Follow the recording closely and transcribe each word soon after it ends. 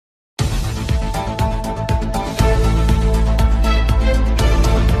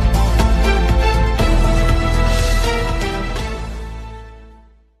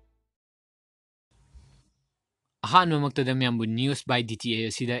ꯑꯍꯥꯟꯕꯃꯛꯇꯗ ꯃꯌꯥꯝꯕꯨ ꯅ꯭ꯌꯨꯁ ꯕꯥꯏ DTA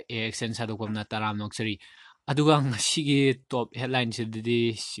ꯑꯁꯤꯗ AXN ꯁꯥꯗꯣꯛꯄꯝꯅ ꯇꯔꯥꯝ ꯅꯣꯛꯆꯔꯤ ꯑꯗꯨꯒ ꯉꯁꯤꯒꯤ ꯇꯣꯞ ꯍꯦꯗꯂꯥꯏꯟꯁꯤꯗꯤ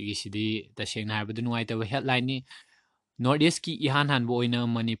ꯁꯤꯒꯤꯁꯤꯗꯤ ꯇꯁꯦꯡꯅ ꯍꯥꯏꯔꯕꯗ ꯅꯨꯡꯉꯥꯏꯇꯕ ꯍꯦꯗꯂꯥꯏꯟꯅꯤ ꯅꯣꯔꯠ ꯏꯁꯀꯤ ꯏꯍꯥꯟ ꯍꯥꯟꯕ ꯑꯣꯏꯅ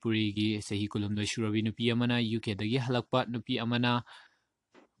ꯃꯅꯤꯄꯨꯔꯤꯒꯤ ꯆꯍꯤ 12 ꯁꯨꯔꯕꯤ ꯅꯨꯄꯤ ꯑꯃꯅ UKꯗꯒꯤ ꯍꯜꯂꯛꯄ ꯅꯨꯄꯤ ꯑꯃꯅ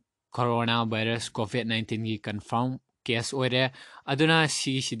ꯀꯣꯔꯣꯅꯥ ꯚꯥꯏꯔꯁ COVID-19ꯒꯤ ꯀꯟꯐꯥꯔꯝ केस ओरे अदुना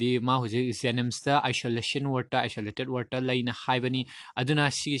सिगिसिदि मा हुजिक जेनिम्सता आइसोलेशन वार्डता आइसोलेटेड वार्डता लैना हाइबनी अदुना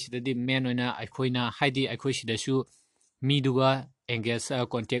सिगिसिदि मेन ओइना आइखोइना हाइदि आइखोइसिदसु मीदुगा एंगेज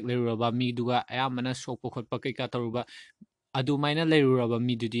कॉन्टेक्ट लेरुरबा मीदुगा अयामना सोकप खोटप कैका तरुबा अदुमाइना लेरुरबा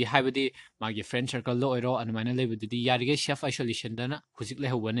मीदुदि हाइबदि मागी फ्रेंड सर्कल लो ओइरो अदुमाइना लेबदुदि यारिगे सेल्फ आइसोलेशन दना हुजिक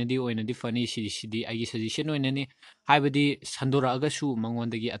लेहबनदि ओइनदि फनी सिगिसिदि आइगी सजेशन ओइननि हाइबदि संदोरागसु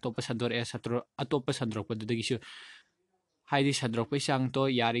मंगोंदगी अतोप संदोरे सत्रो अतोप संदोरपदगिसु हाइदि सद्रोपै चांगतो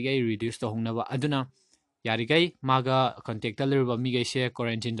यारिगै रिड्यूस तोहंगनबा अदुना यारिगै मागा कॉन्टेक्ट लेरुबा मिगैसे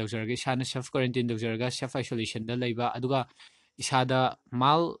क्वारंटाइन तौजरगे इसाना सेल्फ क्वारंटाइन तौजरगा सेल्फ आइसोलेशन दा लैबा अदुगा इसादा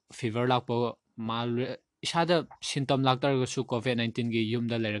माल फीवर लापो माल इसादा सिम्टम लाक्तरगसु COVID-19 गी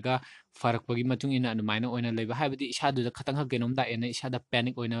युमदा लेरगा फरकपगी मतुंग इना अनुमाइना ओइना लैबा हाइबदि इसादुदा खतंग हगेनोम दा एना इसादा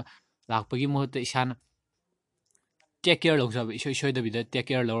panic ओइना लाक्पगी मुहत इसाना take care लौजबा इसोय सोयदबिदा take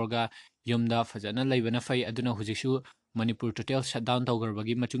care लौरगा युमदा फजना लैबना फै अदुना हुजिकसु मणिपुर टोटल शटडाउन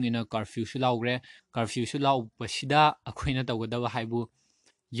तौगरबगी मचुंगिना कर्फ्यूसु लाउग्रे कर्फ्यूसु लाउबसिदा अखोइना तौगदबा हाइबु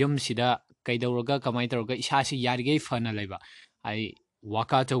यमसिदा कैदौरगा कमाइ तौरगा इसासि यारिगै फना लैबा आई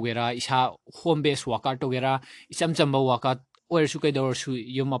वाका तौगेरा इसा होम बेस वाका तौगेरा इचम चम्बा वाका ओरसु कैदौरसु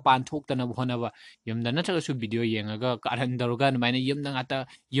यम मपान थोक्तना होनबा यमदा नत्रगसु वीडियो येंगागा कारन दौरगा नमाइना यमदा ngata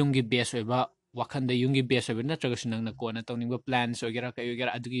yumgi base oiba wakhanda yumgi base oiba natragasu nangna kona tawningba plans ogera kai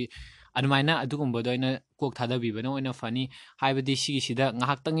ogera adugi adumaina adugumbodo ina kok thadabibana oina fani haibadi sigisida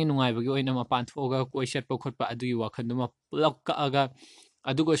ngahaktangi nungaibagi oina mapan thoga koi setpa khotpa adugi wakhanduma pulak kaaga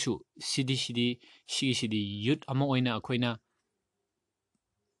adugasu sigisidi youth ama oina akoina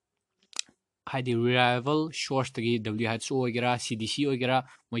हाइदि reliable source तगी WHO ओगेरा CDC ओगेरा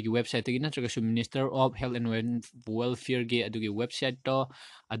मोगी website तगी नत्रगसु minister of health and welfare gay अदुगी website तो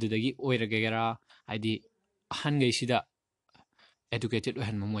अदुदगी ओइरगेरा हाइदि अहनगैसिदा educated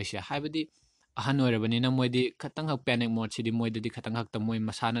ओहन मोइसे हाइबदि अहन ओइरबनिना मोइदि खतंग panic mode सिदि मोइदि खतंग हक मोइ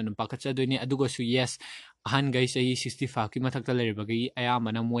मसाना नु पाखचदोइनि अदुगसु yes अहन गै सही 65 की मथक्ता लेरबगी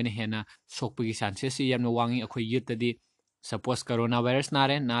अयामना Moina हेना सोकपगी chances यामना वांगी अखोइ युतदि सपोज कोरोना वायरस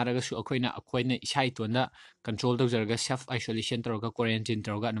नारे नारगसु अखोइना अखोइना इसाइ तोंदा कंट्रोल तौजरगा सेल्फ आइसोलेशन तौरगा क्वारंटाइन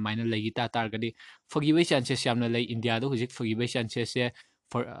तौरगा नमाइना लैगी तारगदि फगिबै चांसेस यामना लै इंडिया दो हुजिक फगिबै चांसेस से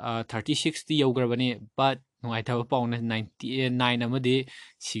 36 ती यौग्रबनी बट नुआइथाबा पाउना 99 अमदि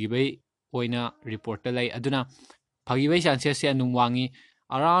सिगिबै ओइना रिपोर्ट लै अदुना फगिबै चांसेस से अनुम वांगी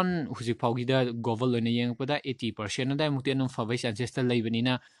अराउंड हुजिक फाउगिदा ग्लोबल ओइना येंगपदा 80% अदाइ मुक्ति अनुम फबै चांसेस ता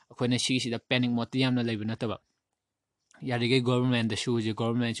लैबनिना अखोइना सिगिसिदा पैनिक मोड यामना लैबना तबा यारिगे गवर्नमेंट दसु जे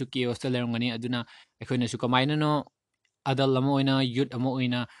गवर्नमेंट सु केओस लेरंगनी अदुना अखोइनासु कमाइननो अदल अमा ओइना यूथ अमा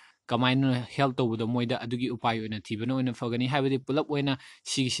ओइना कमाइनो हेल्प तौबदो मोइदा अदुगी उपाय ओइना थिबनो ओइना फगनी हाइबदि पुलप ओइना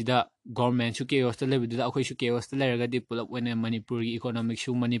सिगिसिदा गवर्नमेंट सु केओस लेबदुदा अखोइसु केओस लेरगदि पुलप ओइना मणिपुर की इकोनॉमिक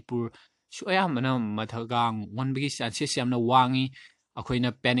सु मणिपुर सु अयामना मथगांग वनबगी चांसेस यामना वांगी अखोइना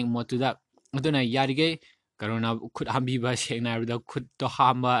पैनिक मोडुदा अदुना यारिगे कोरोना खुद हांबीबा सेंगनारदा खुद तो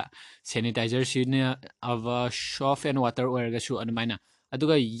हांबा सैनिटाइजर सिने अब सॉफ and water ओरगसु अनमाइना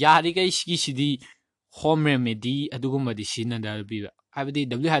अदुगा यारिगै सिगिसिदि home remedy अदुगुमदि सिनदाबिबा हाबदि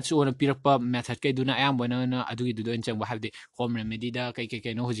WHO ओना पिरकपा मेथड कैदुना अयामबना अदुगी दुदो चंगबा हाबदि होम रेमेडी दा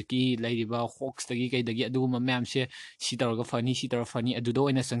कैनो हुजिकी लैरिबा हॉक्स तगी कैदगी अदुगुम मैम से सितरगा फनी अदुदो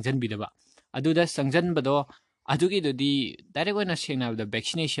ओइना संजनबिदबा अदुदा संजनबदो अदुगी दुदी डायरेक्ट ओइना सेंगनाबदा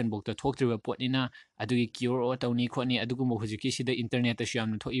वैक्सीनेशन बोक्ता थोक्त्रिबा पोटनिना अदुगी क्योर ओ तौनी खोनी अदुगुम हुजिकी सिदा इंटरनेट तसु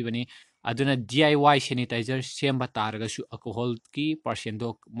यामना थोइबनी अदुना DIY सैनिटाइजर सेंबा तारगसु अल्कोहल की परसेंटो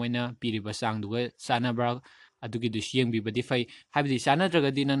मोइना पिरिबा चांगदुगा चानाब्रा अदुगी दुसु येंबिबदि फै हाबदि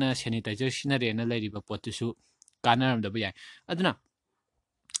चानाद्रगदि नना सैनिटाइजर सिनरेना लैरिबा पोतसु कानारमदबा याय अदुना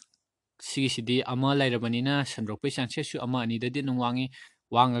सिगिसिदि अमा लैरबनिना संद्रोपै चांसेसु अमा अनिददि नुवांगी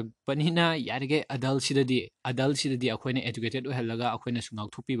वांगपनिना यारिगे अदल सिददि अखोइना एजुकेटेड ओहलगा अखोइना सुंगाव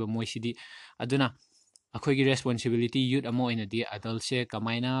थोपिबा मोइसिदि अदुना अखोइगी रेस्पॉन्सिबिलिटी यूथ अमा ओइनदि अदल से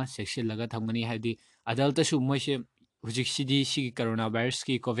कमाइना सेक्शन लगा थमगनी हाइदि अदल तसु मोइसे हुजिकसिदि सिगी कोरोना वायरस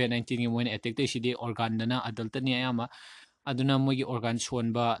की COVID-19 की मोइना अटैक तसिदि ऑर्गन दना अदल तनि आयामा अदुना मोइगी ऑर्गन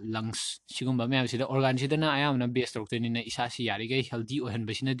सोनबा लंग्स सिगुम्बा मैम सिदा ऑर्गन सिदना आयामना बेस तोक्तनिना इसासि यारिगे हेल्दी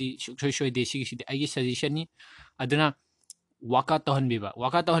ओहनबसिनदि सुखसोय सोयदे सिगिसिदि आइगी सजेशननी अदुना वाका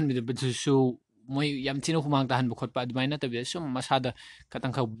तहनबिदसु मोइ यामथिनो हुमांग तहनब खोटपा अदुमाइना तबे सुम मसादा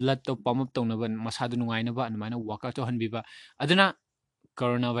खतंग ब्लड तो पंप अप तौनबा मसादा नुगाइनबा अदुमाइना वाका तहनबिबा अदुना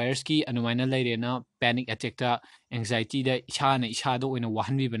coronavirus ki anumaina leire na panic attack ta anxiety da isha do oina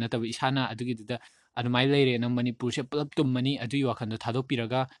wahanbi bana tab isana adugi da anumai leire na manipur se pulap tummani adu wakhando thadok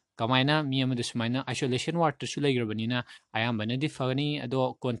piraga kamaina mi amada sumaina isolation ward to su leigrabanina ayambana di fagani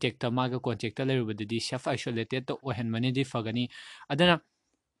ado contact ta maga contact ta leirubadi self isolated to ohen mani di fagani adana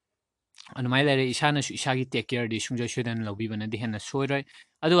anumai leire isana su isagi take care di sungja shudan lobi bana di henna soiroi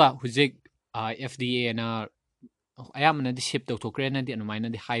aduga hujik FDA na ayamana di ship tokre na di anumai na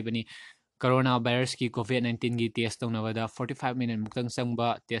di haibani coronavirus ki covid-19 ki test tawnawada 45 minute muktang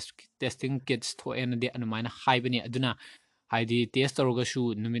sangba testing kits thoena di anumai na haibani aduna haidi test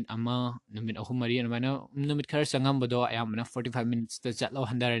tawrogasu numit ama numit ahum mari anumai na numit khar sangam bodo ayamana 45 minutes ta chatlo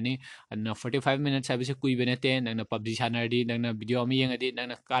handarani aduna 45 minutes sabise kuibenate nangna PUBG sanardi nangna video ami yengadi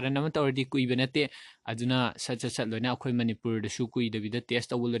nangna karan ama tawrdi kuibenate aduna sat loina akhoi manipur da su kui dabida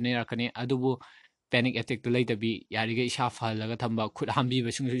test tawulone rakane adubu panic attack to later be yariga isha falaga thamba khut hambi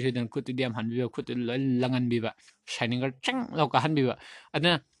ba sung su dan khut diam hanbi ba khut langan bi ba shining chang loka hanbi ba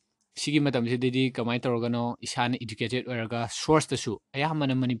adna sigi matam se dedi kamai torgano isana educated oraga source ta su aya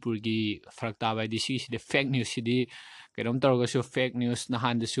mana manipur gi farak ta ba di si de fake news si di kedom torga su fake news na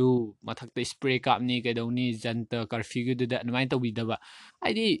han su mathak ta spray kap ni kedoni janta curfew du da nai to bi da ba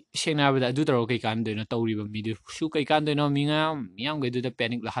aidi sengna ba du toro kai kan de na tori ba mi du su kai kan de no minga miyam ge du da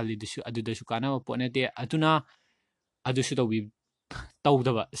panic la hali du su adu da su kana po ne te aduna adu su to bi tau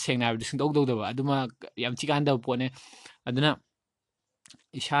da ba sengna ba du su tau da ba aduma yam chi kan da po ne aduna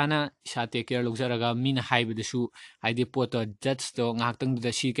isana isa take care logzaraga mina haibadasu haidi poto judge to ngaktang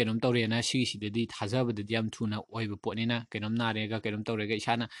da si kenom tawrena si sidadi thajabada yam thuna oiba potnina kenom narega kenom tawrega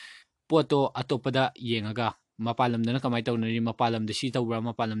isana poto atopada yengaga mapalamdana kamai tawnari mapalamda si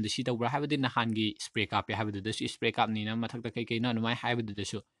tawbra haibadi nahangi spray cap haibada su spray cap nina mathakta kai na numai haibada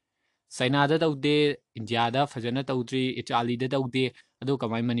su China da tawde India da fajana tawdri Italy da tawde ado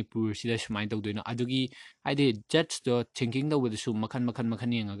kamai manipur sida sumai tawdoino adugi haide judge to thinking da with su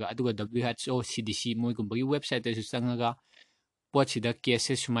makhan yengaga aduga WHO CDC moi gumbagi website su sangaga pot sida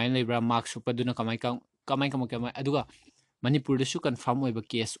cases sumai lebra marks upaduna kamai aduga manipur da su confirm oiba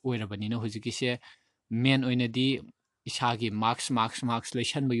case oirabanina hujiki se main oinadi isagi marks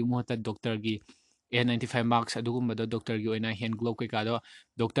lesson bayu mohta doctor gi A95 marks adugumba doctor gi oina hand glove kai ka do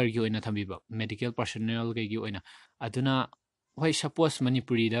doctor gi oina thambiba medical personnel gi oina aduna hoi suppose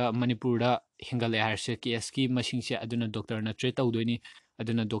manipur da hingal harse case ki masing se aduna doctor na treat tawdoini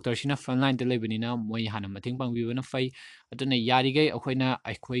aduna doctor sina frontline te lebanina moi hana mathing pangbibana fai aduna yarigai akoina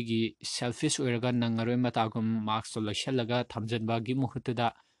aikoi gi selfish oiraga nangaroi matagum marks to lashalaga thamjanba gi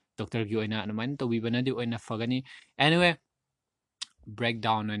muhutada doctor gi oina anuman tawibana di oina fagani anyway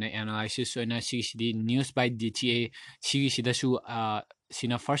breakdown and analysis and CCD news by DTA CCD su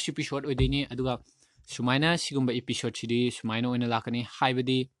sina first episode odini aduga sumaina sigumba episode sidi sumaina oina lakani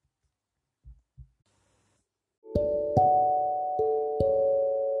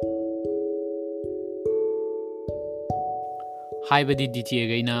haibadi DTA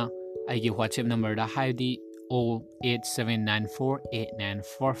gaina aigi WhatsApp number da haibadi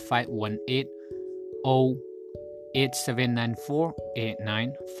 08794894518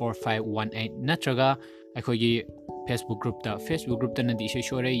 8794894518 natraga akhoi Facebook group ta na di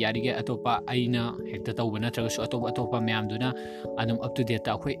shore yarige atopa aina hekta tawba natraga su atopa mayam duna anum up to date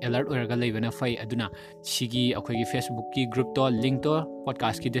ta akhoi alert oraga leibana fai aduna sigi akhoi Facebook ki group to link to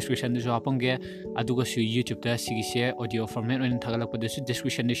podcast ki description du hapange aduga su YouTube ta sigi se audio format on thagalak padu su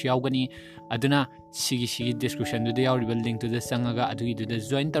description du yaugani aduna sigi description du yauri link to the sangaga adui du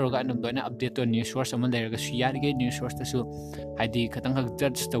join taroga anum doina update to news source amon lerga su yarige news source ta su haidi khatang khak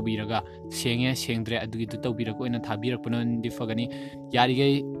judge tawbiraga sengdre adugi du tawbiraga oina thabirakpana di fagani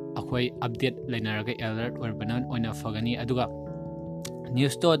yarige akhoi update lainaraga alert orbana oina fagani aduga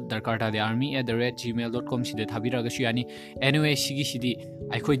news to darkar ta army@gmail.com sida thabiraga su yani anyway sidi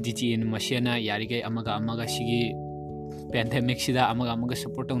akhoi DTN masiana yarige amaga sigi pandemic sida amaga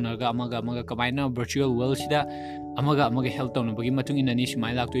support tawnaga amaga kamaina virtual world sida amaga help tawnabagi matung inani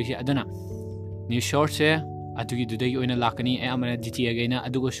sumai laktoisi aduna news source se adugi dudai oina lakani amana DTA gaina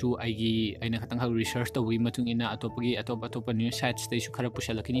adugo su aigi aina khatang research tawgi matung ina atopa news sites te su khara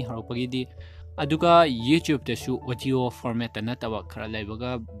pusalakini haropagi di aduga YouTube te su audio format na tawa khara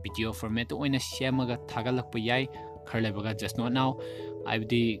laibaga video format oina semaga thagalakpa yai khara laibaga just not now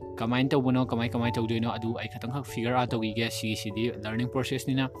aibdi kamai tawbono kamai tawdoino adu ai khatang figure out tawgi ge sidi learning process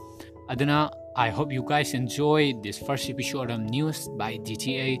nina aduna I hope you guys enjoy this first episode of news by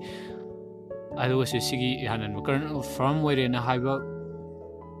DTA aduga sigi hanan current from where na haiba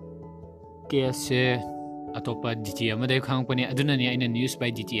case ꯑꯇꯣꯞꯄ DT ꯑꯃꯗꯩ ꯈꯪꯉꯛꯄꯅꯤ ꯑꯗꯨꯅꯅꯤ ꯑꯩꯅ news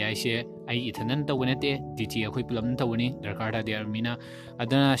ꯕꯥꯏ DT ꯍꯥꯏꯁꯦ ꯑꯩ ꯏꯊꯟꯗꯅ ꯇꯧꯕ ꯅꯠꯇꯦ DT ꯑꯩꯈꯣꯏ ꯄꯨꯂꯞꯅ ꯇꯧꯕꯅꯤ ꯗꯔꯀꯥꯔ ꯇꯥꯗꯦ ꯑꯥꯔꯃꯤꯅ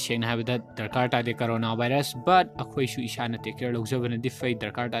ꯑꯗꯨꯅ ꯁꯦꯡꯅ ꯍꯥꯏꯕꯗ ꯗꯔꯀꯥꯔ ꯇꯥꯗꯦ ꯀꯣꯔꯣꯅꯥ ꯚꯥꯏꯔꯁ ꯕꯠ ꯑꯩꯈꯣꯏꯁꯨ ꯏꯁꯥꯅ ꯇꯦꯛ ꯀꯦꯌꯔ ꯂꯧꯖꯕꯅꯗꯤ ꯐꯩ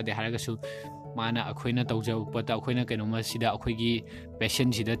ꯗꯔꯀꯥꯔ ꯇꯥꯗꯦ ꯍꯥꯏꯔꯒꯁꯨ ꯃꯥꯅ ꯑꯩꯈꯣꯏꯅ ꯇꯧꯖꯕ ꯄꯣꯠꯇ ꯑꯩꯈꯣꯏꯅ ꯀꯩꯅꯣꯃꯁꯤꯗ ꯑꯩꯈꯣꯏꯒꯤ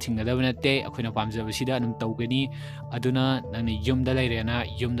ꯄꯦꯁꯟꯁꯤꯗ ꯊꯤꯡꯒꯗꯕ ꯅꯠꯇꯦ ꯑꯩꯈꯣꯏꯅ ꯄꯥꯝꯖꯕꯁꯤꯗ ꯑꯗꯨꯝ ꯇꯧꯒꯅꯤ ꯑꯗꯨꯅ ꯅꯪꯅ ꯌꯨꯝꯗ ꯂꯩꯔꯦꯅ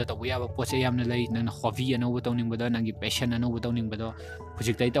ꯌꯨꯝꯗ ꯇꯧꯕ ꯌꯥꯕ ꯄꯣꯠꯁꯦ ꯌꯥꯝꯅ ꯂꯩ ꯅꯪꯅ ꯍꯣꯕꯤ ꯑꯅꯧꯕ ꯇꯧꯅꯤꯡꯕꯗꯣ ꯅꯪꯒꯤ ꯄꯦꯁꯟ ꯑꯅꯧꯕ ꯇꯧꯅꯤꯡꯕꯗꯣ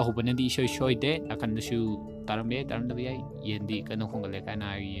ꯍꯧꯖꯤꯛꯇꯩ ꯇꯧꯍꯧꯕꯅꯗꯤ ꯏꯁꯣꯏ ꯁꯣꯏꯗꯦ ꯅꯥꯀꯟꯗꯁꯨ ꯇꯥꯔꯝꯕ ꯌꯥꯏ ꯇꯥꯔꯝꯗꯕ ꯌꯥꯏ ꯌꯦꯟꯗꯤ ꯀꯟꯅ ꯈꯣꯡꯒꯠꯂꯦ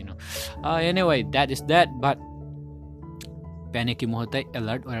ꯀꯥꯏꯅ ꯍꯥꯏꯒꯤꯅꯣ anyway that is that but ꯄꯦꯅꯤꯛꯀꯤ ꯃꯍꯨꯠꯇ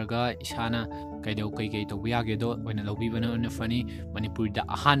ꯑꯦꯂꯔꯠ ꯑꯣꯏꯔꯒ ꯏꯁꯥꯅ ꯀꯩꯀꯩ ꯇꯧꯕ ꯌꯥꯒꯦꯗꯣ ꯑꯣꯏꯅ ꯂꯧꯕꯤꯕꯅ ꯑꯣꯏꯅ ꯐꯅꯤ ꯃꯅꯤꯄꯨꯔꯗ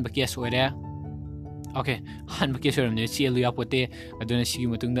ꯑꯍꯥꯟꯕ ꯀꯦꯁ ꯑꯣꯏꯔꯦ ꯑꯣꯀꯦ ꯑꯍꯥꯟꯕ ꯀꯦꯁ ꯑꯣꯏꯔꯝꯅꯤꯅ ꯆꯦꯜꯂꯨ ꯌꯥꯄꯣꯠꯇꯦ ꯑꯗꯨꯅ ꯁꯤꯒꯤ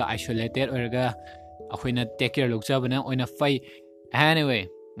ꯃꯇꯨꯡꯗ ꯑꯥꯏꯁꯣꯂꯦꯇꯦꯠ ꯑꯣꯏꯔꯒ ꯑꯩꯈꯣꯏꯅ ꯇꯦꯛ ꯀꯦꯌꯔ ꯂꯧꯖꯕꯅ ꯑꯣꯏꯅ ꯐꯩ anyway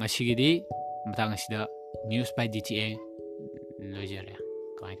ꯉꯁꯤꯒꯤꯗꯤ ꯃꯇꯥꯡ ꯑꯁꯤꯗ ꯅ꯭ꯌꯨꯁ ꯕꯥꯏ DTA ꯂꯣꯏꯖꯔꯦ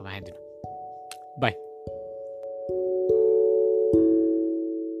ꯀꯃꯥꯏ ꯍꯥꯏꯗꯣꯏꯅꯣ ꯕꯥꯏ